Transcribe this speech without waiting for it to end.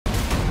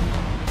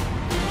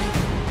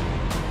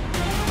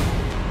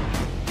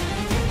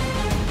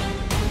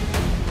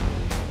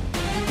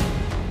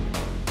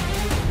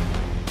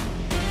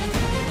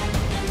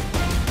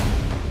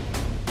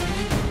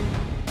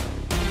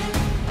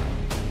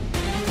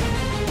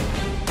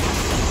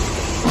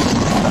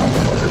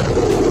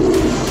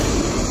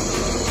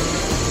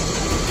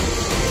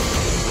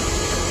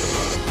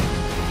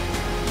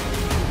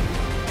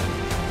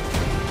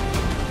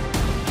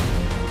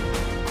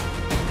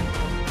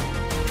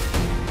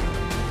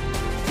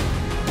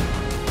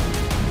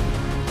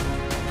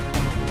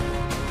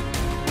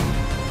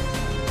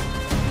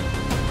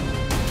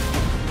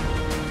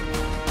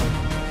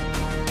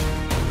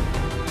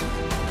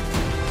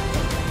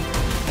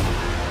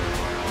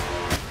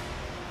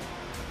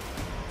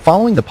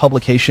Following the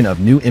publication of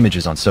new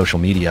images on social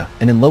media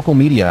and in local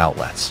media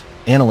outlets,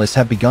 analysts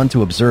have begun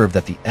to observe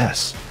that the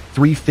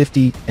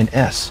S-350 and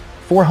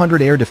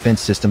S-400 air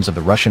defense systems of the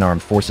Russian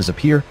armed forces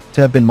appear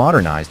to have been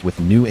modernized with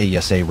new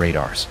AESA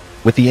radars,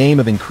 with the aim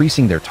of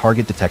increasing their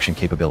target detection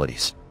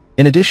capabilities.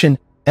 In addition,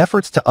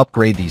 efforts to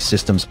upgrade these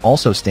systems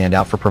also stand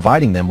out for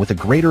providing them with a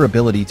greater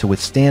ability to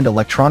withstand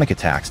electronic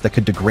attacks that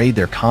could degrade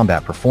their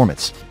combat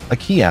performance, a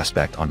key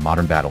aspect on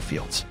modern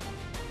battlefields.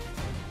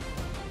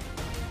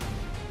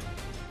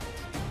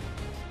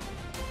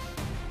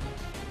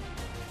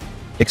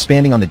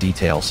 Expanding on the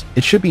details,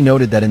 it should be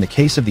noted that in the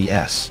case of the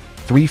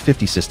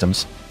S-350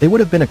 systems, they would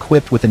have been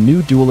equipped with a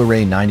new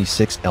dual-array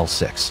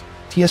 96L6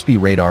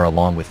 TSB radar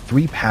along with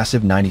 3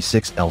 passive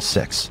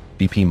 96L6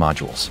 BP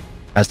modules.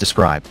 As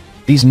described,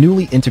 these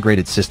newly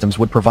integrated systems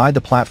would provide the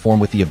platform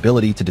with the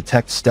ability to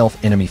detect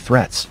stealth enemy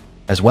threats,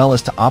 as well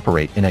as to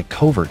operate in a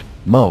covert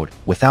mode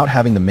without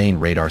having the main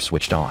radar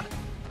switched on.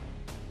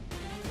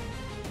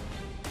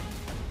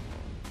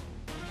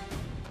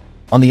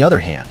 On the other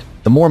hand,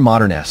 the more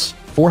modern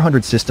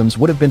S-400 systems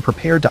would have been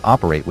prepared to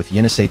operate with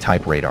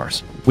AESA-type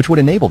radars, which would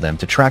enable them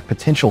to track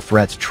potential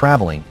threats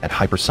traveling at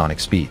hypersonic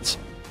speeds.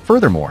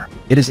 Furthermore,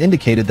 it is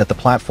indicated that the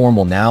platform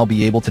will now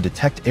be able to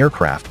detect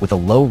aircraft with a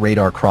low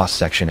radar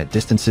cross-section at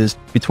distances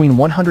between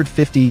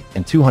 150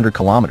 and 200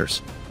 kilometers,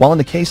 while in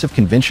the case of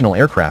conventional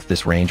aircraft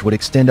this range would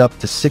extend up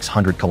to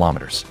 600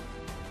 kilometers.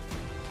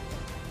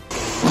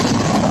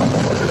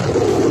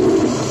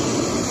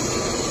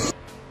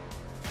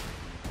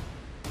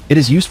 It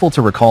is useful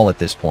to recall at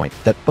this point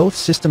that both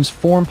systems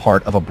form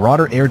part of a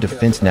broader air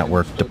defense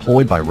network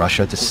deployed by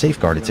Russia to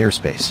safeguard its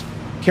airspace,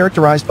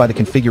 characterized by the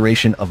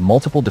configuration of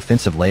multiple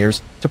defensive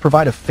layers to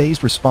provide a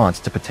phased response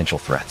to potential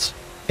threats.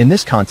 In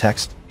this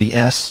context, the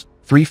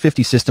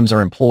S-350 systems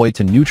are employed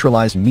to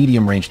neutralize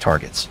medium-range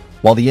targets,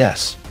 while the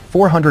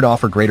S-400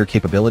 offer greater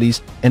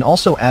capabilities and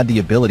also add the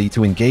ability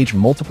to engage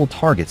multiple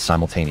targets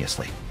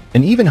simultaneously.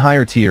 An even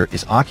higher tier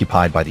is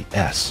occupied by the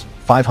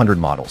S-500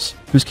 models,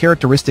 whose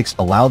characteristics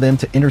allow them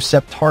to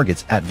intercept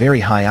targets at very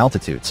high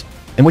altitudes,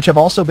 and which have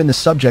also been the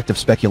subject of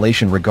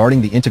speculation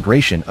regarding the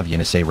integration of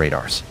AESA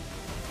radars.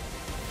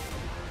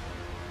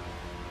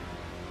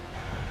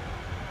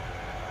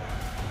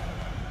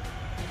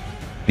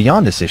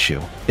 Beyond this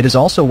issue, it is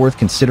also worth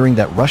considering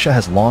that Russia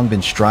has long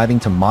been striving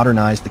to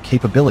modernize the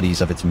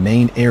capabilities of its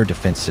main air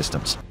defense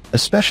systems,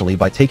 especially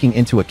by taking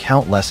into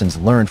account lessons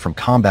learned from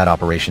combat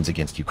operations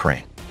against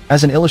Ukraine.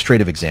 As an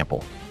illustrative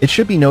example, it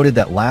should be noted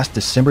that last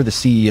December the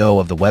CEO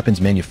of the weapons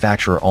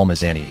manufacturer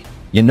Almazani,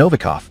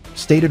 Novikov,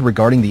 stated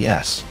regarding the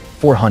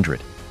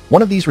S-400,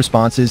 one of these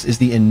responses is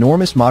the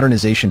enormous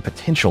modernization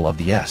potential of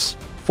the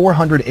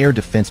S-400 air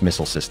defense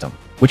missile system,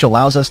 which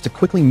allows us to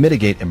quickly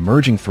mitigate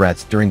emerging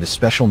threats during the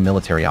special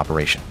military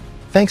operation.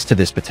 Thanks to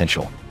this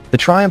potential, the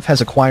Triumph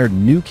has acquired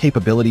new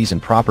capabilities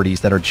and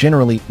properties that are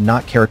generally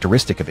not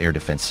characteristic of air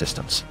defense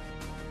systems.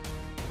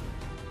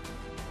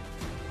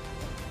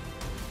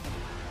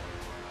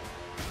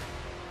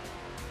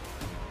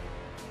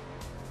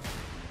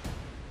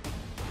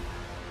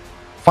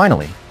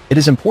 Finally, it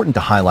is important to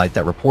highlight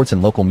that reports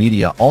in local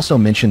media also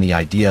mention the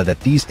idea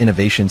that these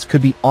innovations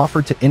could be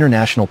offered to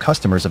international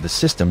customers of the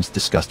systems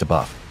discussed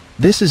above.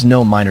 This is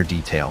no minor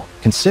detail,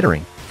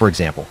 considering, for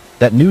example,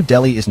 that New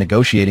Delhi is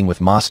negotiating with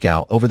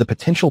Moscow over the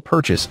potential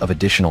purchase of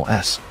additional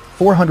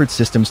S-400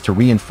 systems to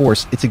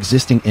reinforce its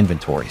existing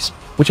inventories,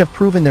 which have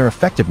proven their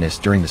effectiveness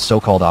during the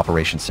so-called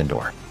Operation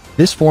Sindoor.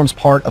 This forms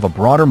part of a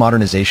broader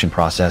modernization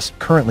process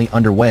currently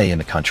underway in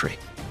the country.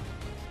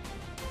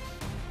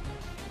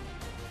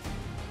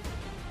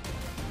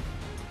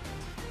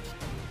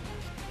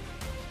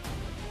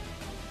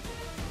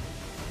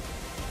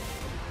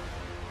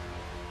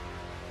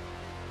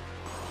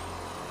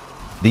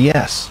 The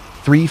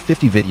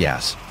S-350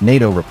 Vityaz,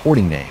 NATO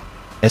reporting name,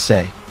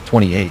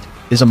 SA-28,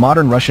 is a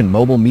modern Russian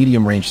mobile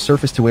medium-range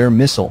surface-to-air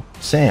missile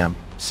 (SAM)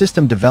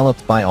 system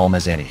developed by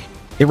Almazani.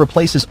 It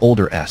replaces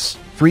older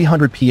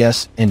S-300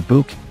 PS and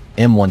Buk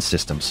M1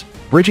 systems,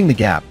 bridging the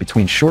gap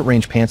between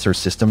short-range Panzer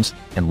systems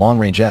and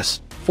long-range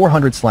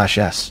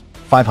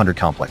S-400/S-500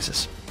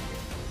 complexes.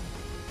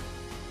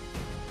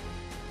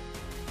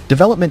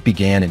 Development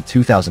began in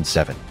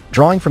 2007,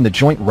 drawing from the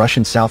joint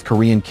Russian-South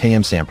Korean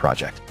KM-SAM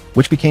project,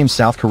 which became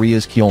South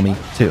Korea's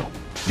Kyomi-2.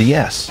 The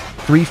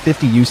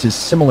S-350 uses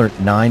similar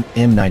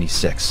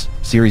 9M96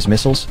 series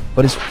missiles,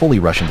 but is fully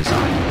Russian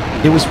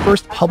design. It was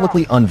first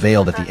publicly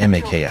unveiled at the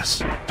MAKS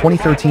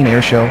 2013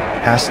 airshow,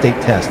 passed state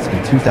tests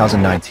in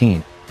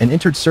 2019, and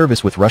entered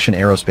service with Russian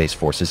aerospace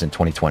forces in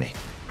 2020.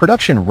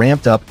 Production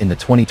ramped up in the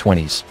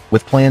 2020s,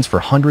 with plans for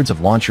hundreds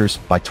of launchers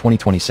by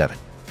 2027.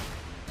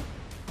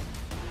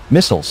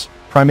 Missiles,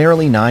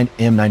 primarily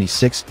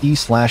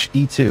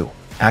 9M96E/E2,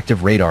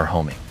 active radar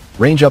homing,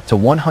 range up to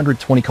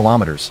 120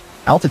 kilometers,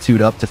 altitude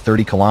up to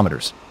 30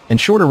 kilometers,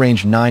 and shorter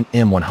range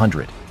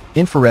 9M100,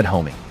 infrared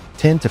homing,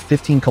 10 to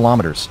 15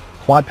 kilometers,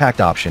 quad-packed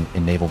option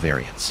in naval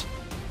variants.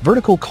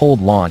 Vertical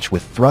cold launch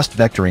with thrust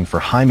vectoring for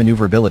high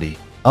maneuverability,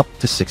 up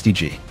to 60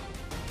 G.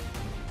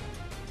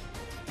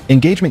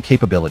 Engagement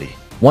capability.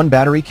 One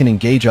battery can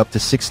engage up to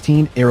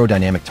 16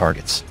 aerodynamic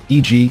targets,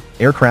 e.g.,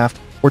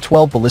 aircraft, or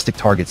 12 ballistic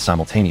targets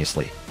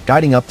simultaneously,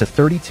 guiding up to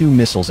 32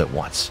 missiles at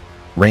once.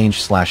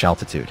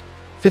 Range/altitude: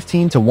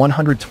 15 to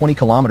 120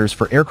 kilometers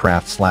for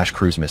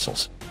aircraft/cruise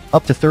missiles,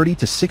 up to 30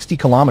 to 60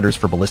 kilometers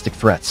for ballistic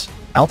threats,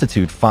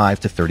 altitude 5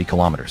 to 30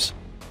 kilometers.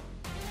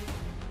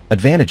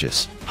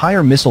 Advantages: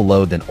 higher missile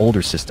load than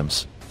older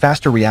systems,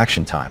 faster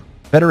reaction time,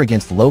 better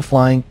against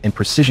low-flying and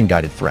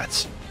precision-guided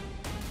threats.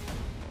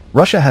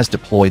 Russia has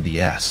deployed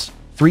the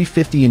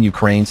S-350 in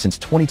Ukraine since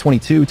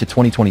 2022 to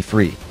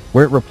 2023,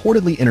 where it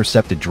reportedly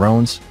intercepted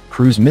drones,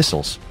 cruise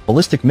missiles,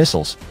 ballistic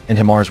missiles, and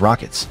HIMARS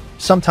rockets,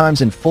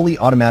 sometimes in fully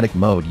automatic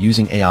mode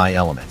using AI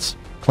elements,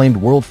 claimed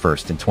world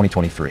first in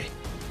 2023.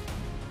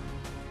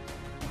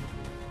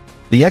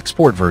 The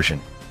export version,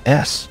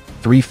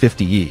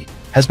 S-350E,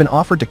 has been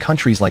offered to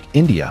countries like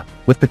India,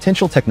 with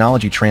potential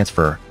technology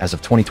transfer as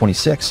of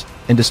 2026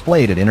 and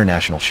displayed at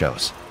international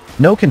shows.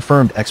 No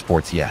confirmed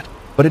exports yet,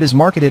 but it is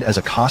marketed as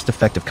a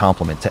cost-effective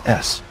complement to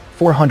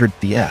S-400.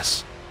 The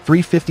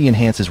S-350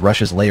 enhances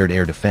Russia's layered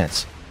air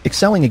defense,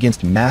 excelling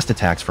against massed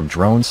attacks from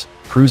drones,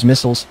 cruise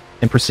missiles,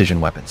 and precision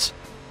weapons.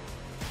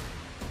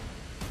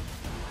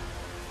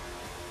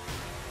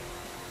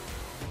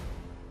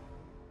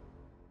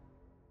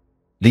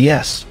 The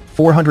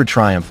S-400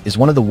 Triumph is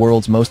one of the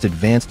world's most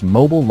advanced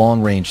mobile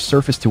long-range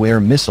surface-to-air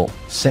missile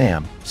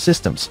 (SAM)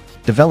 systems,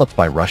 developed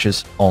by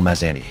Russia's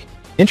Almaz-Antey.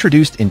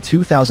 Introduced in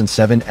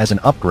 2007 as an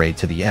upgrade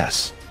to the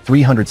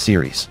S-300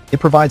 series, it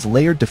provides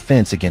layered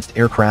defense against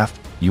aircraft,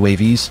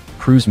 UAVs,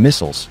 cruise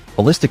missiles,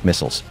 ballistic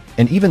missiles,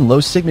 and even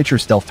low-signature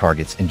stealth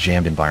targets in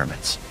jammed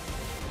environments.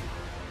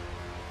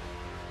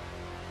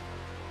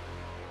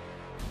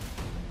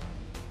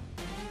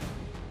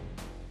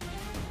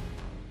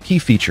 Key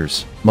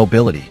features: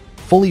 mobility,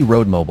 fully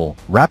road mobile,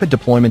 rapid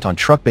deployment on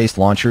truck-based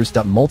launchers.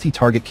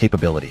 Multi-target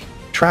capability,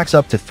 tracks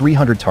up to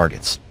 300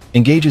 targets,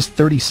 engages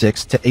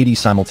 36 to 80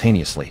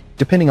 simultaneously,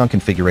 depending on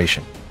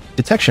configuration.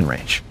 Detection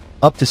range,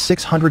 up to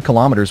 600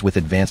 kilometers with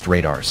advanced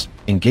radars.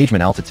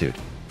 Engagement altitude,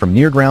 from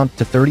near ground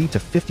to 30 to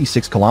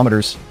 56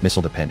 kilometers,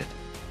 missile dependent.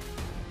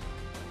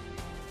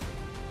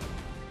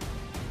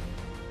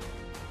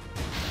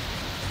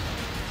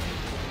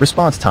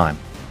 Response time,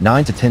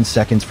 9 to 10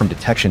 seconds from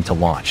detection to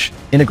launch.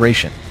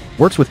 Integration,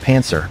 works with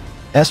Panzer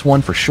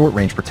S-1 for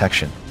short-range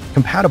protection,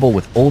 compatible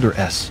with older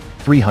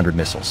S-300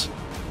 missiles.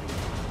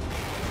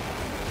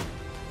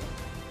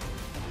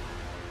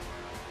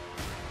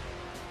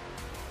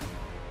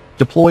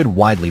 Deployed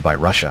widely by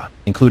Russia,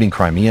 including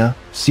Crimea,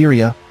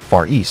 Syria,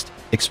 Far East,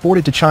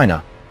 exported to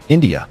China,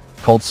 India,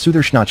 called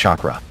Sudarshana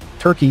Chakra,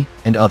 Turkey,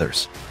 and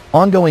others.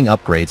 Ongoing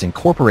upgrades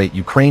incorporate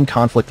Ukraine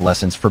conflict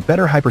lessons for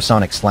better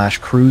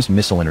hypersonic/cruise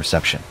missile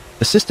interception.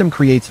 The system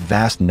creates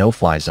vast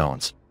no-fly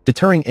zones,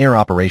 deterring air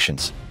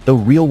operations, though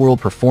real-world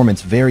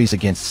performance varies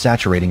against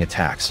saturating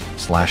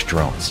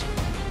attacks/drones.